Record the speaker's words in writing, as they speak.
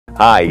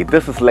Hi,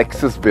 this is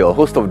Lexus Bill,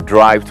 host of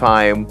Drive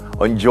Time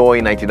on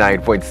Joy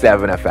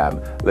 99.7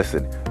 FM.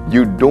 Listen,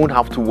 you don't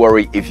have to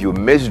worry if you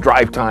miss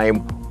Drive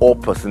Time or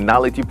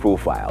Personality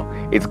Profile.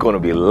 It's going to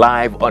be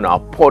live on our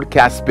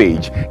podcast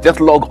page.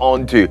 Just log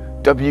on to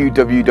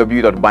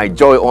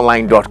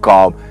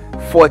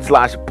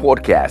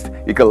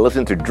www.myjoyonline.com/podcast. You can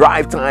listen to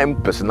Drive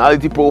Time,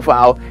 Personality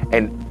Profile,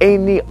 and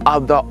any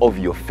other of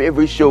your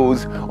favorite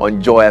shows on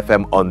Joy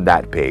FM on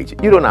that page.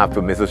 You don't have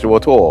to miss a show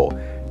at all.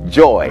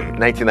 Joy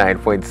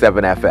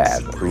 99.7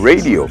 FM,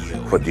 radio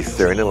for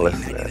discerning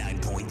listeners.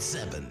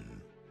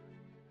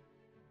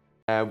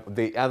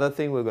 The other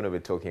thing we're going to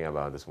be talking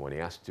about this morning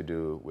has to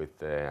do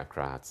with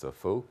Accra Hearts of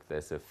Folk.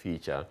 There's a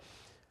feature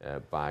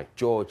by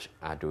George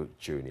Addo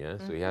Jr.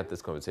 So he had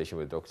this conversation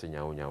with Dr.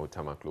 Nyaho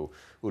Nyaho-Tamakloe,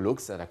 who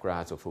looks at Accra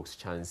Hearts of Folk's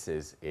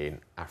chances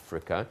in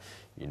Africa.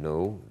 You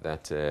know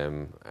that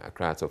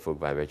Accra Hearts of Folk,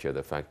 by virtue of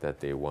the fact that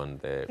they won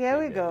the Here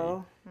we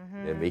go.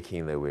 They're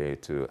making their way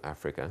to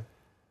Africa.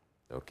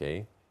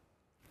 Okay.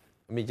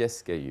 Let me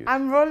just get used.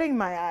 I'm rolling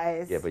my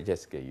eyes. Yeah, but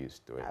just get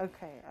used to it.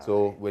 Okay.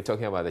 So we're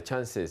talking about their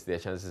chances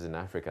in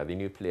Africa, the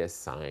new players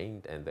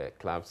signed, and the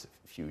club's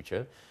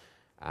future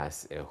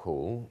as a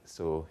whole.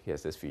 So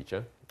here's this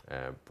feature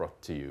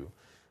brought to you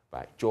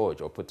by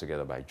George, or put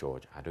together by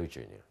George Addo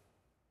Jr.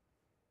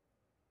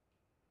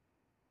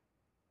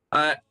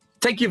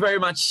 Thank you very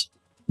much,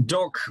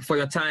 Doc, for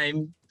your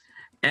time.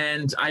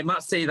 And I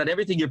must say that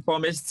everything you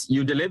promised,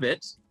 you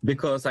delivered,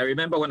 because I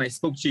remember when I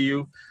spoke to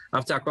you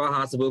after Accra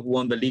Hearts of Folk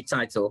won the league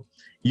title,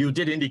 you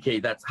did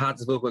indicate that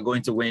Hearts of Folk were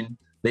going to win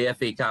the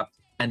FA Cup,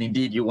 and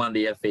indeed you won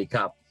the FA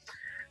Cup.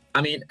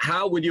 I mean,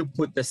 how would you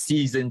put the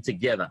season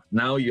together?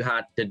 Now you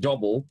had the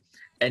double,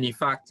 and in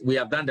fact, we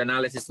have done the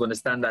analysis to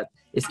understand that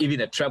it's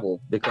even a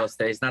treble, because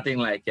there is nothing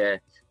like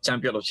a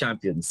champion of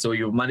champions. So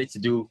you've managed to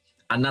do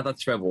another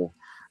treble.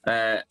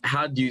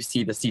 How do you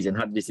see the season?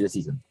 How did you see the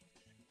season?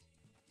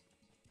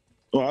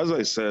 Well, as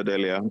I said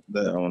earlier,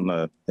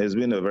 it's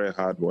been a very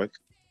hard work.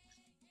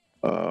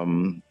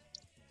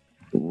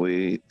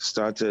 We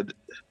started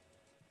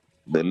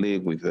the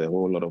league with a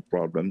whole lot of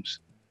problems,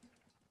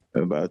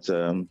 but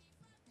you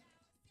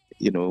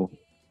know,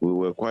 we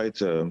were quite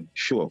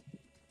sure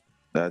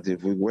that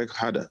if we work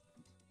harder,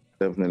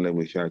 definitely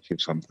we shall achieve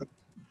something.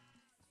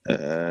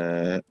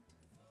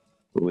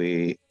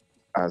 We,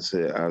 as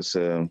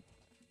a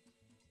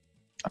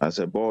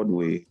board,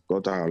 we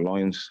got our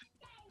loins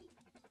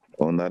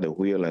under the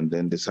wheel and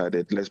then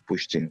decided, let's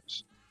push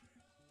things.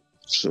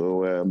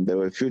 So there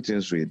were a few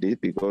things we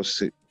did,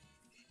 because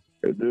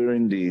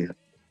during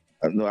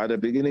at the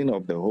beginning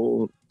of the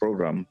whole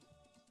program,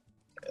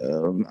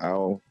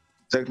 our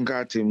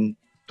technical team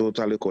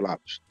totally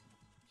collapsed.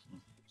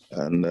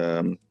 And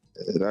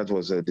that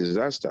was a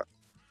disaster.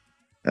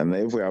 And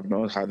if we have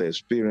not had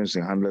experience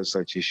in handling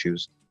such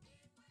issues,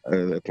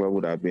 the club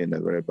would have been in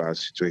a very bad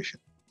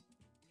situation.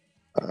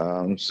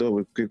 So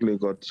we quickly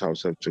got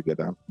ourselves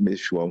together, made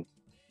sure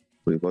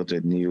we got a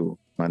new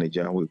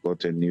manager, we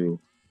got a new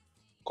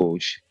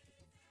coach,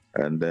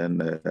 and then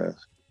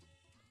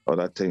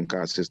other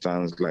technical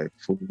assistants like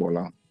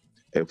footballer,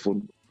 a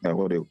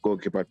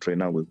goalkeeper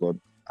trainer, we got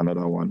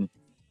another one,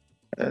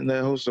 and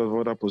a host of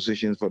other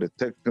positions for the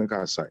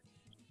technical side.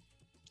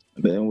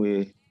 And then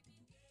we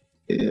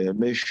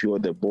made sure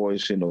the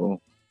boys, didn't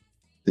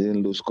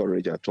lose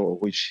courage at all,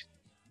 which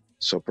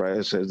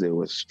surprised us. They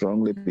were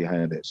strongly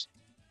behind us.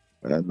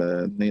 And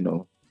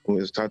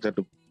we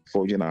started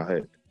forging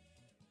ahead.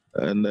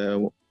 And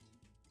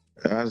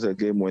as the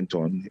game went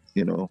on,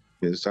 we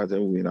started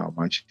winning our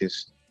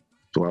matches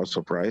to our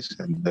surprise.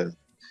 And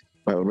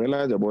I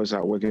realized the boys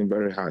are working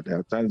very hard.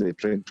 At times they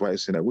train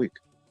twice in a week,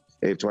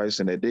 twice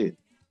in a day.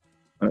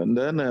 And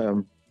then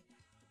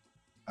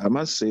I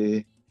must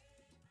say,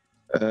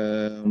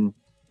 there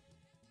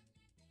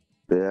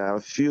are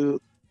a few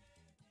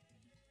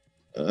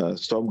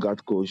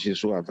stopgap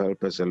coaches who have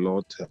helped us a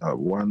lot.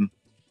 One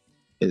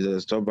is a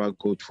stopgap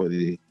coach for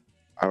the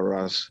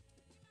Aras,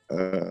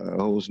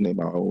 whose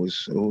name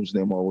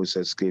always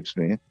escapes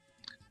me.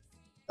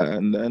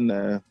 And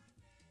then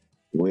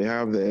we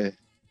have the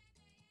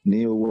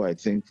new, I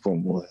think,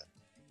 from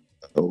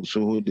also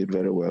who did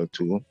very well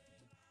too.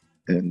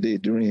 And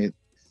during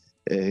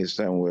his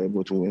time, we were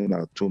able to win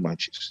our 2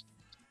 matches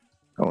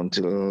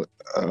until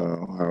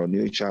our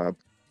new chap,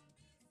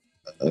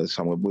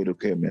 Samuel Boydo,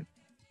 came in.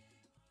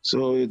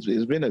 So it's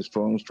been a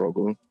strong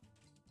struggle,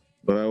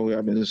 but we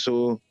have been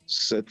so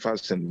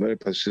steadfast and very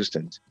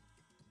persistent.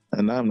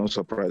 And I'm not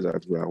surprised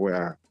that we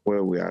are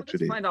where we are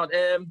today. Let's find out,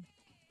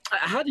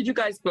 how did you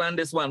guys plan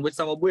this one with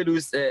Samuel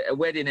Boydo's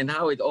wedding, and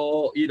how it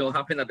all,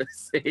 happened at the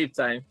same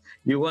time?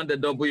 You won the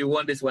double, you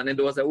won this one, and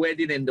there was a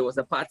wedding and there was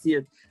a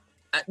party.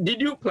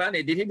 Did you plan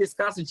it? Did he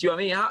discuss with you? I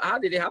mean, how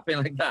did it happen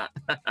like that?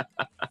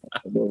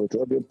 No, we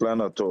didn't plan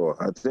at all.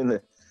 I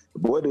think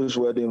Boydo's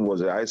wedding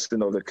was the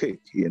icing of the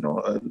cake,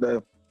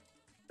 and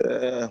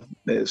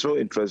it's so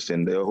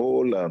interesting. The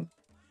whole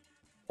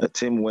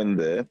team went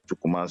there to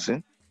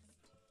Kumasi,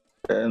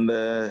 and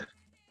I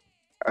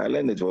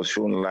learned it was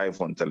shown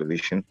live on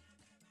television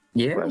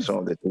by some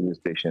of the TV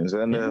stations.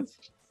 And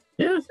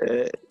Yes.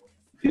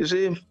 You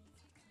see,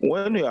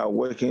 when you are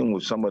working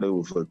with somebody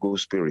with a good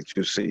spirit,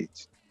 you see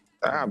it.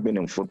 I have been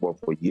in football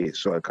for years,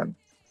 so I can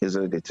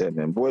easily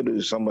determine. Boydu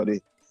is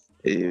somebody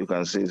you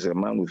can say is a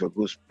man with a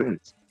good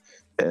spirit,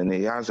 and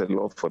he has a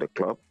love for the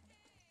club.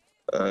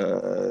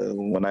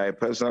 When I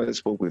personally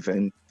spoke with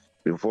him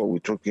before we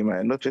took him,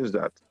 I noticed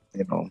that,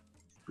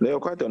 there were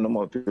quite a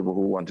number of people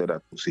who wanted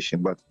that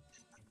position, but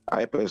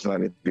I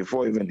personally,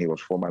 before even he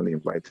was formally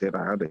invited,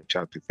 I had a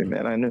chat with him,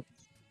 and I knew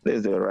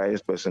there's the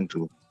right person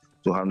to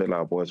handle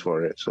our boys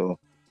for it. So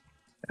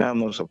I'm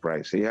not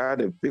surprised. He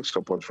had a big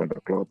support from the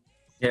club.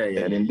 Yeah.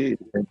 And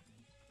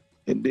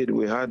indeed,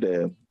 we had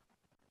a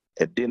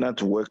dinner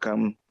to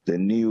welcome the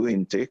new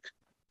intake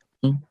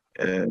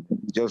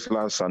just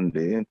last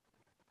Sunday.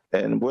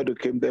 And Boydu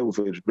came there with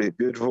a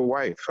beautiful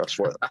wife as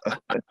well.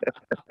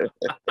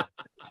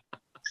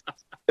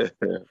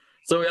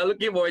 So we are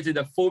looking forward to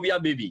the phobia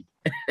baby.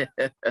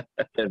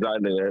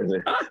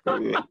 Exactly.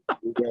 We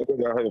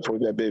are a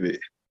phobia baby.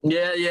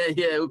 Yeah.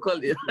 We'll call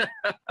it.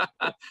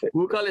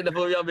 We'll call it the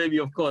phobia baby,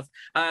 of course.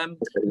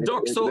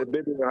 Doc, so the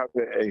baby will have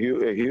a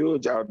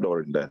huge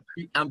outdoor in there.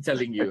 I'm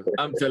telling you.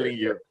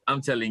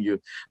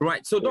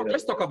 Right. So, Doc,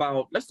 let's talk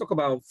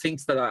about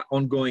things that are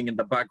ongoing in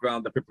the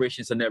background, the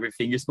preparations and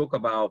everything. You spoke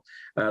about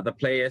the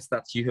players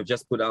that you have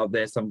just put out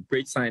there. Some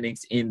great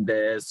signings in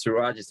there.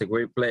 Suraj is a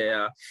great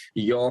player.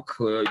 York,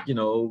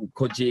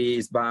 Koji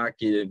is back.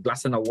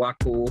 Glassen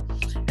Awako,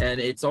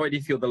 and it's already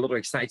filled a lot of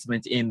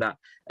excitement in that.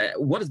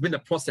 What has been the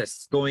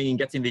process going in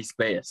getting these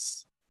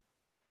players?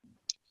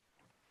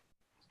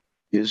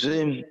 You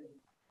see,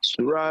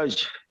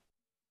 Suraj,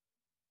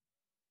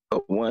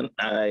 when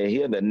I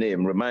hear the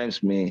name,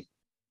 reminds me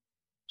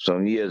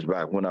some years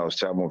back when I was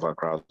chairman of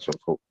Accra House of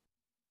Hope.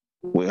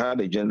 We had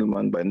a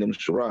gentleman by the name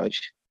Suraj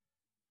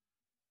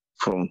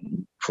from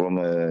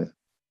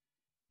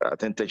I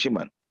think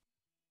Techiman,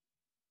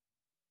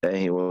 and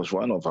he was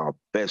one of our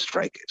best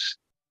strikers.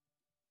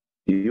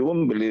 You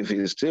won't believe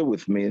he's still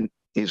with me.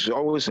 He's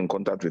always in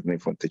contact with me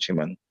from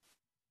Techiman.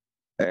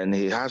 And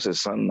he has a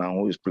son now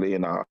who is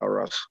playing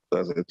us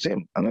as a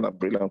team, another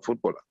brilliant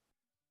footballer.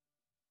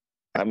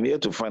 I'm here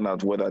to find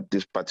out whether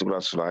this particular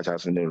Suraj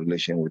has any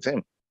relation with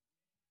him.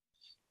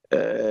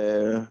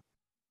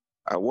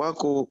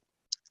 Awako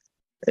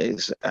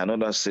is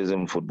another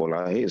seasoned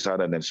footballer. He's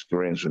had an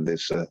experience with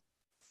this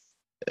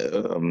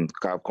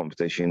CAF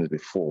competitions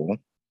before.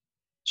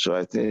 So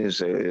I think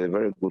it's a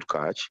very good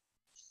catch.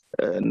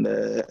 And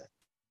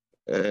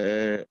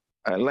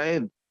I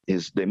like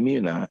his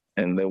demeanor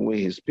and the way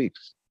he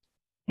speaks.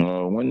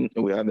 When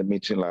we had the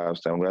meeting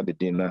last time, we had the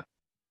dinner,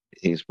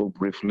 he spoke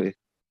briefly.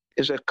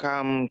 He's a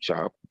calm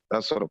chap,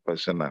 that sort of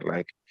person I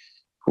like,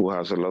 who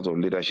has a lot of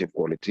leadership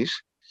qualities.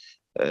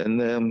 And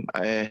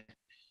the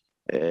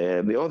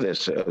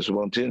others,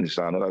 Subontin is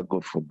another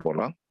good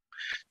footballer.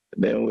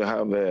 Then we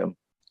have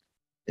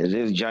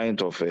this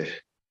giant of a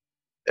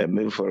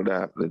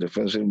midfielder, the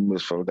defensive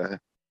midfielder,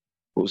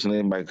 whose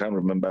name I can't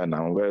remember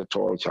now, very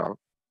tall chap.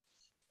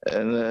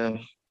 And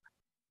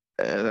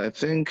I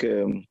think...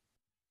 you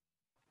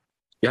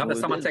have the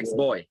Summertex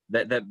boy,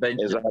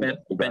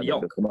 Ben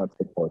York.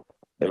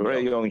 A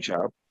very young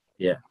chap.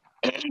 Yeah.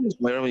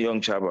 Very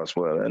young chap as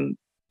well. And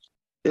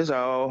these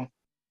are all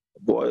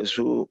boys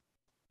who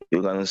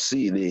you can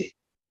see they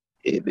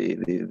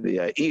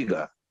are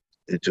eager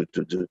to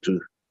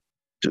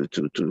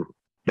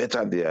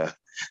better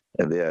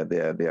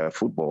their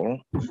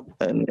football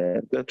and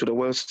get to the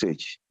world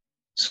stage.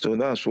 So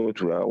that's what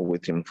we are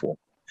waiting for.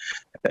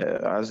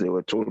 As they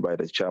were told by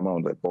the chairman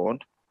of the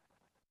board,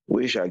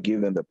 we shall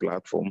give them the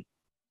platform,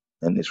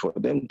 and it's for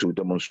them to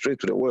demonstrate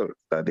to the world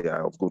that they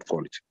are of good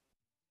quality.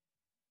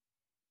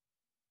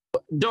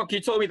 Doc, you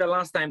told me the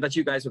last time that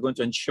you guys were going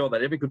to ensure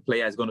that every good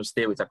player is going to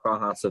stay with Accra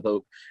Hearts of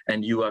Oak,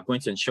 and you are going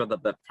to ensure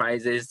that the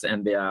prices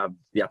and their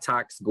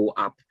tax go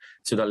up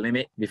to the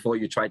limit before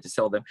you try to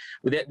sell them.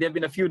 There have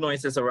been a few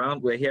noises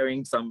around. We're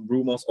hearing some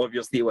rumors.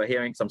 Obviously, we're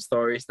hearing some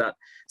stories that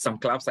some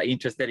clubs are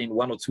interested in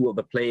one or two of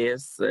the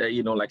players,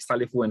 like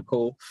Salifu and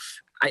Co.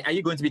 Are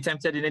you going to be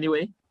tempted in any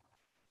way?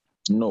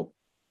 No.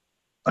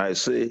 I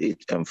say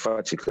it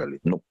emphatically,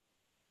 no.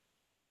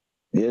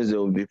 Yes, there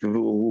will be people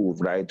who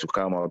would like to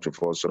come out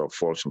with all sort of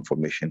false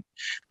information.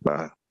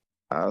 But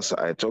as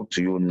I talk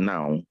to you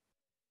now,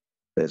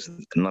 there's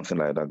nothing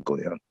like that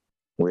going on.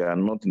 We are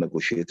not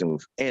negotiating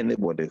with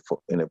anybody for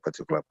any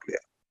particular player.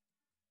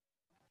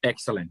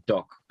 Excellent,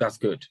 Doc. That's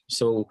good.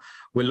 So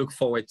we look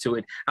forward to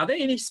it. Are there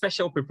any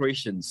special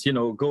preparations,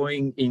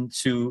 going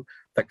into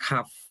the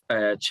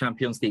CAF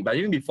Champions League? But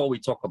even before we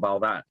talk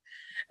about that,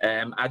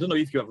 I don't know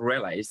if you have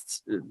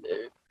realized,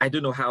 I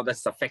don't know how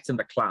that's affecting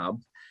the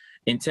club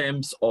in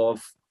terms of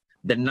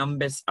the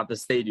numbers at the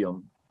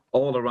stadium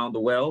all around the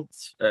world.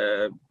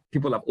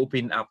 People have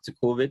opened up to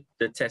COVID.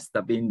 The tests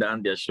are being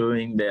done. They're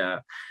showing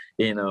their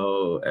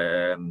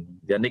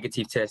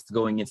negative tests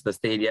going into the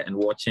stadium and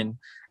watching.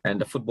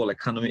 And the football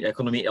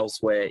economy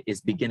elsewhere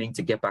is beginning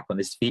to get back on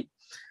its feet.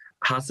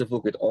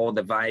 Hasselhoek with all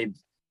the vibe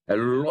A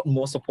lot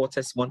more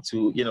supporters want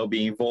to,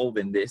 be involved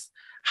in this.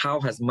 How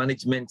has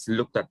management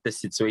looked at this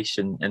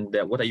situation, and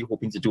what are you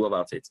hoping to do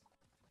about it?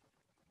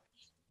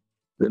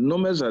 The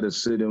numbers at the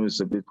stadium is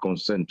a bit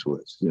concerned to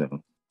us,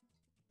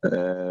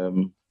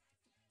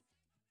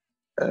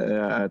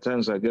 At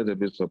times I get a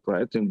bit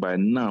surprised. I think by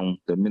now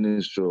the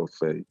Ministry of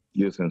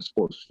Youth and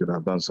Sports should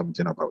have done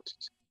something about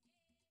it.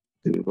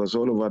 Because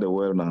all over the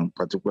world now,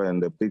 particularly in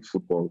the big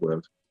football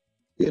world,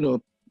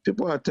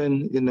 people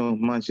attend,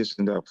 matches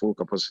in their full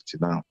capacity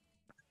now.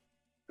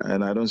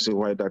 And I don't see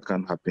why that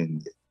can't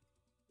happen.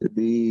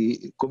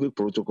 The COVID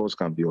protocols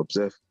can be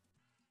observed.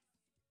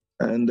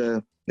 And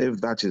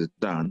if that is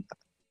done,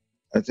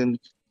 I think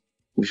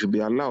we should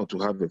be allowed to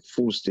have a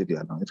full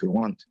stadium now if we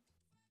want.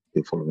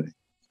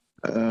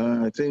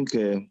 I think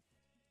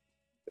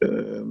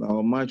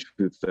our match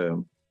with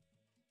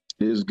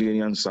this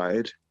Guinean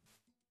side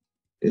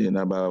in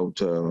about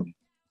 4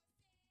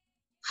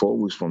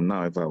 weeks from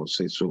now, if I would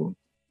say so.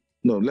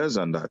 No, less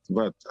than that.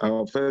 But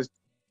our first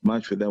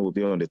match with them will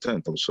be on the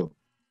 10th or so.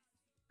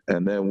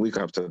 And then a week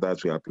after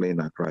that, we are playing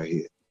Accra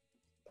here.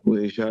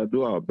 We shall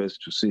do our best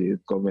to see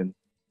if government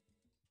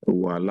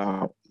will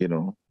allow,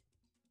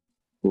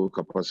 full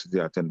capacity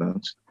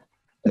attendance.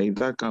 And if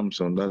that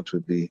comes on, that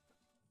would be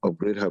of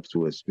great help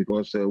to us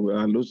because we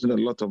are losing a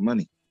lot of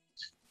money.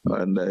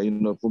 And,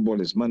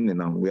 football is money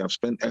now. We have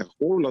spent a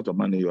whole lot of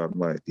money, you have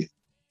no idea.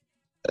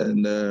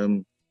 And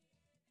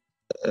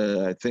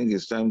I think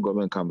it's time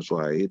government comes to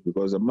our aid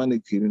because the money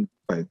given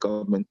by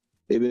government,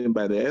 even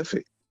by the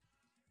FA,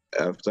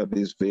 after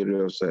these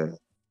various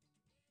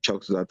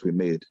checks that we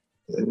made,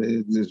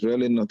 there's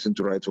really nothing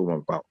to write home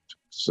about.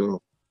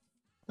 So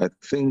I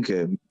think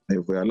if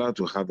we're allowed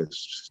to have a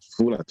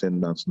full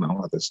attendance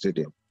now at the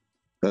stadium,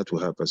 that will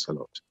help us a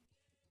lot.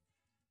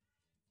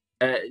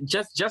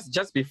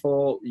 Just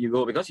before you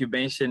go, because you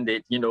mentioned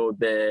it,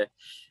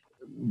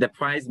 the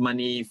prize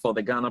money for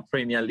the Ghana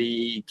Premier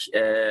League,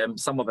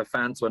 some of the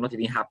fans were not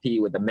even happy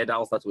with the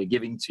medals that were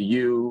given to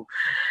you.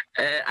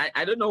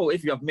 I don't know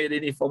if you have made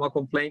any formal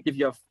complaint, if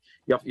you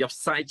have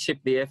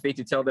side-chipped the FA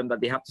to tell them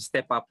that they have to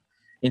step up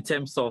in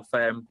terms of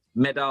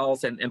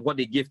medals and what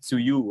they give to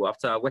you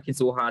after working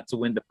so hard to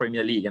win the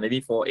Premier League and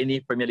maybe for any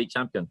Premier League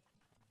champion.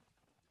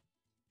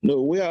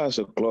 No, we as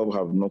a club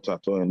have not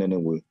at all in any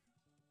way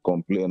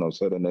complained or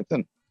said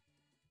anything.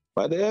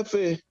 But the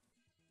FA,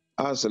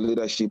 as a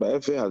leadership, the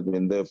FA has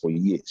been there for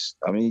years.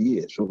 I mean,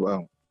 years,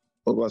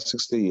 over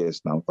 60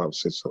 years now, if I would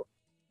say so.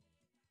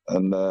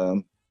 And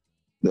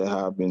there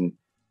have been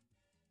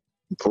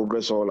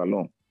progress all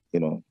along,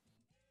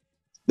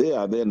 They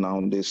are there now,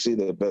 they see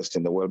the best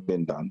in the world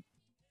being done.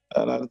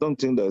 And I don't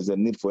think there's a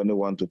need for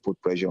anyone to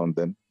put pressure on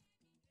them,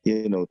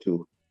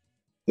 to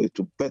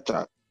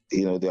better,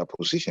 their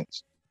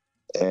positions.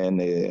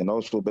 And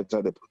also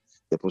better the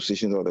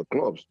positions of the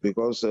clubs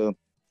because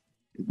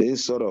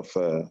this sort of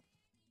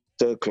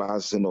third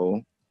class,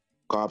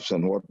 cups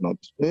and whatnot,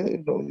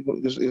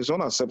 it's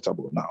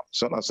unacceptable now.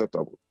 It's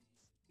unacceptable.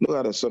 Look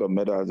at the sort of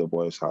medals the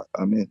boys have.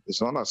 I mean,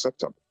 it's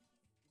unacceptable.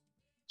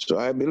 So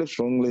I believe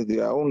strongly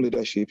their own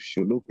leadership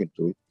should look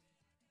into it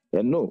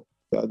and know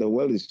that the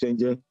world is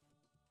changing.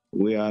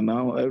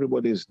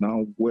 Everybody is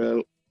now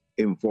well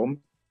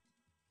informed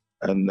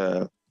and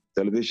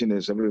television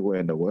is everywhere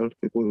in the world.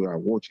 People are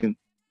watching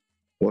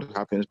what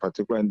happens,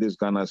 particularly in this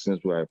Ghana,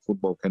 since we are a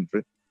football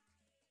country.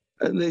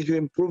 And they should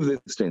improve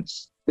these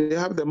things. They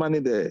have the money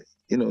there,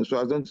 so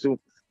I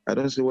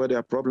don't see where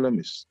their problem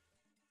is.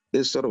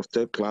 This sort of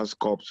third-class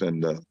cups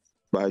and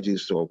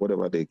badges or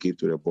whatever they give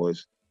to the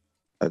boys,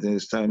 I think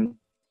it's time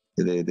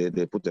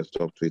they put a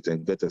stop to it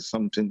and get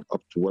something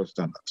up to world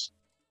standards.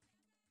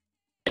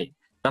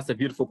 That's a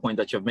beautiful point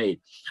that you've made.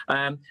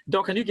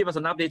 Doc, can you give us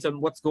an update on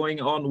what's going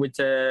on with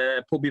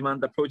Pobiman,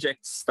 the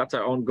projects that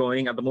are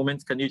ongoing at the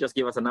moment? Can you just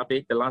give us an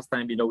update? The last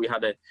time, we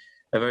had a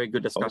very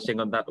good discussion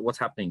on that. What's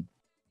happening?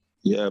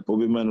 Yeah,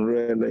 Pobiman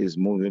really is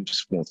moving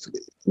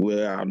smoothly.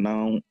 We are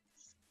now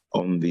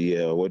on the,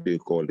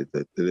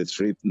 the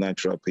 3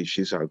 natural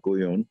pitches are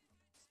going on.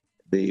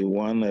 The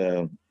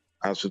one,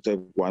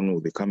 Asutec one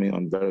will be coming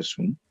on very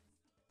soon.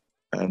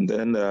 And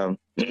then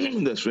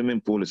the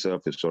swimming pool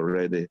itself is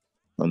already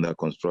under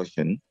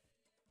construction.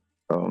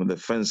 The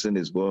fencing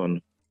is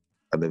going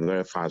at a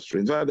very fast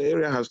rate. The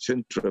area has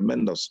changed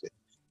tremendously.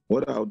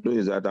 What I'll do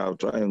is that I'll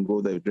try and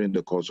go there during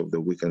the course of the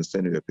week and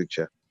send you a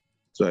picture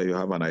so you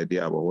have an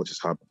idea about what is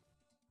happening.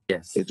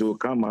 Yes. It will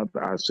come out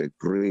as a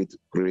great,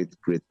 great,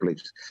 great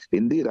place.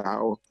 Indeed,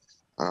 our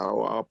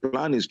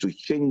plan is to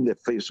change the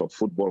face of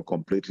football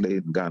completely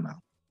in Ghana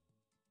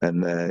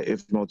and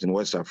if not in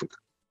West Africa,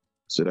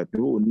 so that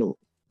people will know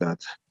that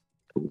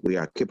we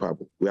are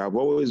capable. We have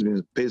always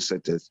been pace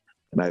setters,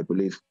 and I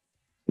believe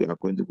we are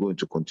going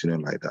to continue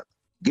like that.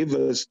 Give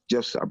us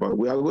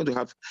we are going to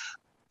have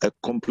a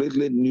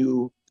completely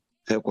new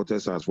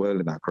headquarters as well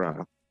in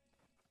Accra,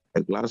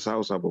 a glass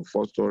house about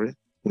 4-story,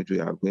 which we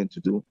are going to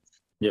do.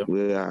 Yeah.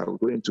 We are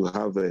going to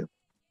have a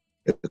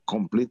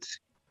complete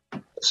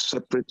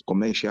separate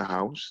commercial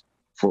house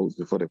for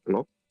the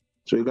club.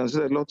 So you can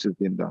see a lot is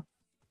being done.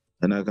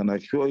 And I can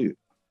assure you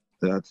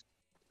that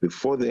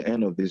before the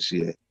end of this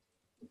year,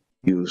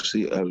 you'll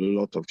see a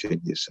lot of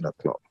changes in the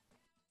club.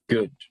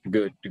 Good,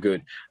 good,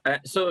 good.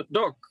 So,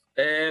 Doc,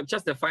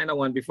 just the final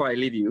one before I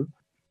leave you.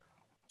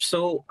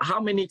 So, how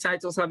many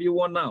titles have you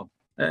won now?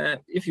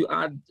 If you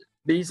add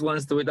these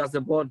ones to it as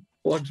the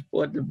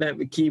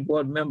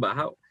keyboard member,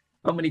 how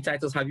many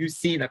titles have you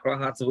seen Accra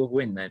Hearts of Oak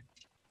win, man?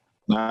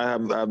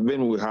 I've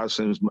been with her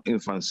since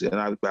infancy,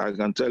 and I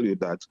can tell you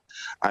that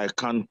I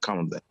can't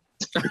count them.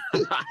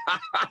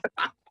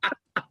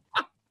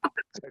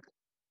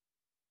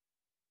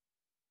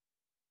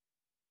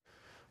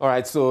 All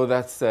right, so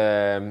that's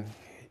Dr.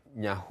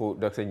 Nyaho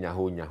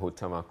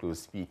Nyaho-Tamakloe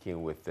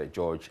speaking with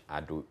George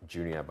Ado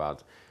Jr.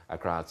 about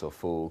Accra Hearts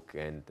of Oak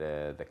and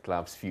the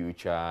club's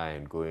future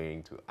and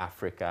going to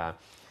Africa.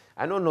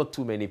 I know not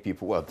too many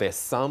people, well, there's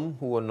some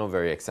who are not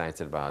very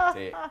excited about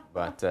it,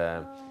 but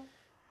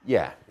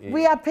yeah.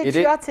 We are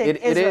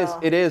patriotic, Israel.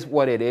 It is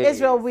what it is.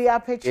 Israel, we are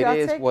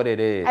patriotic. It is what it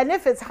is. And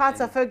if it's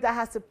Hearts of Oak that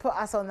has to put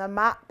us on the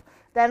map,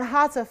 then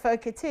Hearts of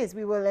Oak it is.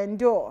 We will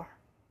endure.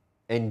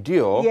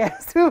 Endure?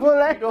 Yes, we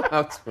will. You don't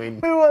have to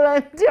endure. We will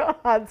endure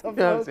Hearts of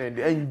Oak.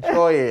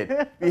 Enjoy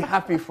it. Be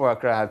happy for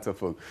Accra Hearts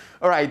of Oak.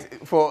 All right,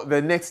 for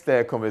the next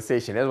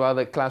conversation, as well,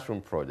 the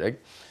classroom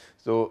project.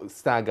 So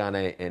Star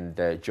Ghana and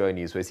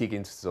JoyNews were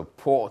seeking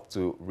support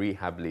to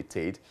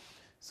rehabilitate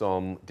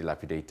some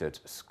dilapidated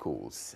schools.